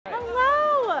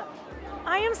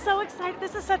am so excited.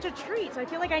 This is such a treat. I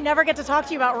feel like I never get to talk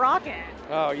to you about Rocket.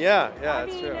 Oh, yeah,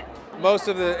 that's true. Most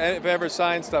of the if I ever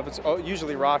sign stuff, it's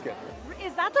usually Rocket.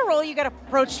 Is that the role you get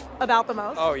approached about the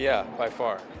most? Oh, yeah, by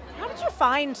far. How did you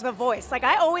find the voice? Like,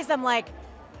 I always am like,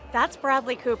 that's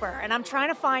Bradley Cooper, and I'm trying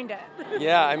to find it.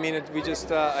 Yeah, I mean,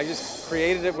 I just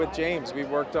created it with James. We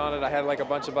worked on it. I had like a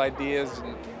bunch of ideas,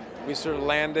 and we sort of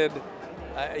landed.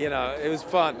 You know, it was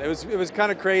fun. It was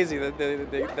kind of crazy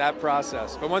that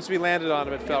process. But once we landed on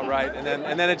him, it felt right. And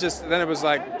then it was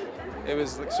like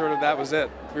sort of that was it.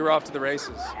 We were off to the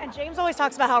races. And James always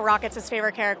talks about how Rocket's his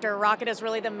favorite character. Rocket is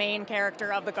really the main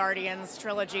character of the Guardians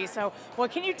trilogy. So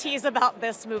what can you tease about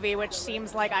this movie, which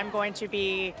seems like I'm going to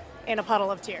be in a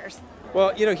puddle of tears?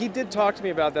 Well, you know, he did talk to me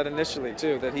about that initially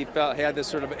too. That he felt he had this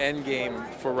sort of end game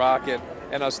for Rocket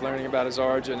and us learning about his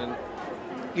origin. And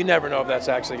you never know if that's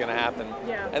actually going to happen.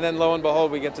 Yeah. And then lo and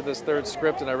behold, we get to this third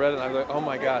script, and I read it, and I'm like, oh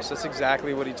my gosh, that's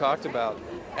exactly what he talked about.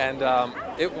 And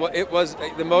it was,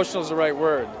 the emotional is the right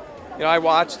word. You know, I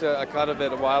watched a cut of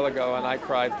it a while ago, and I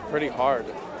cried pretty hard.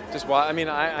 I mean,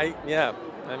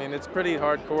 it's pretty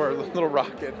hardcore, Little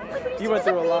Rocket. He went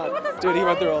through a lot. Dude, he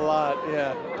went through a lot,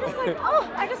 yeah. Like, oh,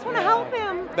 I just want to help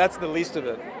him. That's the least of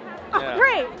it. Oh, Yeah.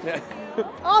 great. Yeah.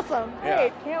 Awesome.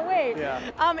 Great. Yeah. Can't wait. Yeah.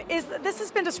 This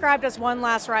has been described as one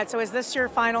last ride, so is this your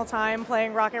final time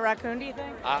playing Rocket Raccoon, do you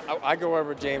think? I go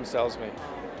wherever James tells me.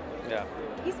 Yeah.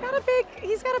 He's got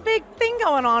a big thing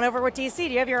going on over with DC.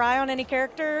 Do you have your eye on any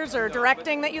characters or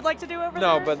directing that you'd like to do over there?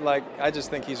 No, but like, I just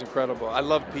think he's incredible. I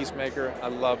love Peacemaker. I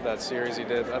love that series he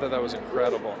did. I thought that was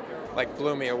incredible. Like,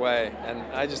 blew me away. And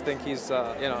I just think he's, you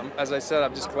know, as I said,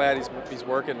 I'm just glad he's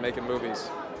working, making movies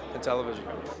and television.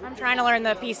 I'm trying to learn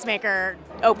the Peacemaker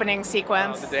opening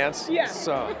sequence. The dance? Yeah.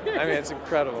 So, I mean, it's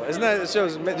incredible. Isn't that, it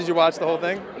shows, did you watch the whole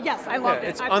thing? Yes, I loved it.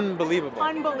 It's unbelievable.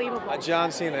 Unbelievable.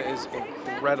 John Cena is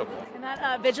incredible. And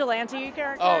that vigilante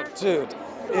character? Oh, dude.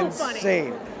 So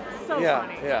insane. Funny. So yeah,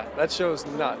 funny. Yeah, that show's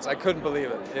nuts. I couldn't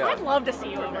believe it. Yeah. I'd love to see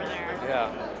you over there.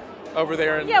 Yeah. Over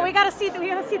there. Yeah, we gotta see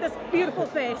this beautiful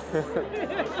face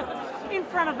in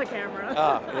front of the camera.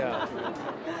 Yeah.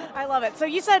 I love it. So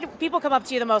you said people come up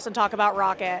to you the most and talk about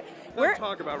Rocket. Don't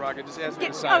talk about Rocket, just ask me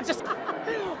to sign.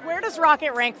 Where does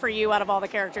Rocket rank for you out of all the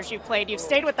characters you've played? You've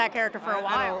stayed with that character for a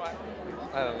while.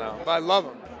 I don't know, but I love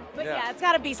him. But yeah, it's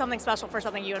got to be something special for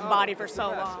something you embody for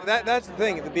so long. That's the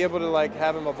thing, to be able to like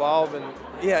have him evolve, and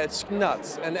yeah, it's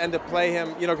nuts. And to play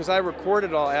him, you know, because I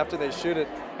recorded all after they shoot it,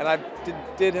 and I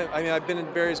did him. I mean, I've been in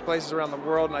various places around the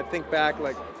world, and I think back,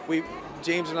 like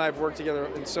James and I have worked together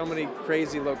in so many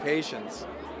crazy locations.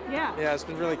 Yeah. Yeah, it's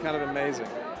been really kind of amazing.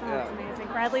 Oh, yeah. That's amazing.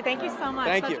 Bradley, thank you so much.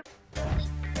 Thank you.